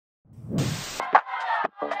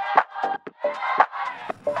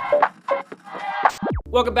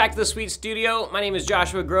Welcome back to the Sweet Studio. My name is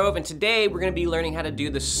Joshua Grove, and today we're gonna be learning how to do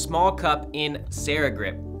the small cup in Sara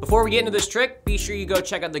Grip. Before we get into this trick, be sure you go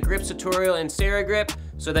check out the grips tutorial in Sara Grip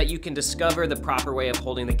so that you can discover the proper way of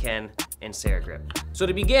holding the Ken in Sara Grip. So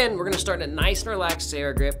to begin, we're gonna start in a nice and relaxed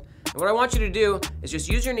Sara Grip. And what I want you to do is just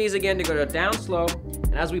use your knees again to go down slow.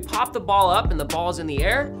 And as we pop the ball up and the ball's in the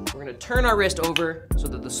air, we're gonna turn our wrist over so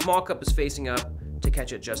that the small cup is facing up to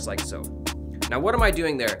catch it just like so. Now what am I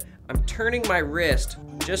doing there? I'm turning my wrist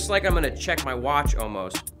just like I'm gonna check my watch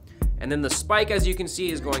almost. And then the spike, as you can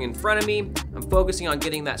see, is going in front of me. I'm focusing on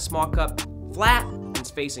getting that small cup flat and it's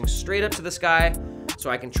facing straight up to the sky so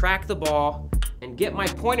I can track the ball and get my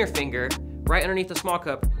pointer finger right underneath the small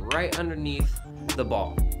cup, right underneath the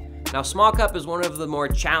ball. Now, small cup is one of the more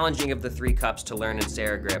challenging of the three cups to learn in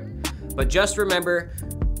Sara Grip. But just remember,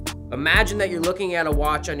 imagine that you're looking at a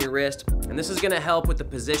watch on your wrist, and this is gonna help with the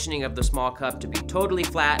positioning of the small cup to be totally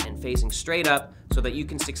flat and facing straight up so that you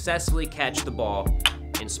can successfully catch the ball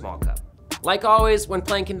in small cup. Like always, when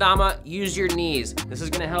playing Kendama, use your knees. This is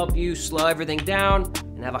gonna help you slow everything down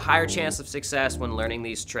and have a higher chance of success when learning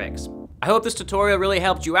these tricks. I hope this tutorial really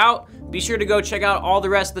helped you out. Be sure to go check out all the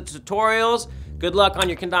rest of the tutorials. Good luck on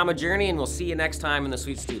your Kendama journey, and we'll see you next time in the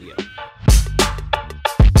Sweet Studio.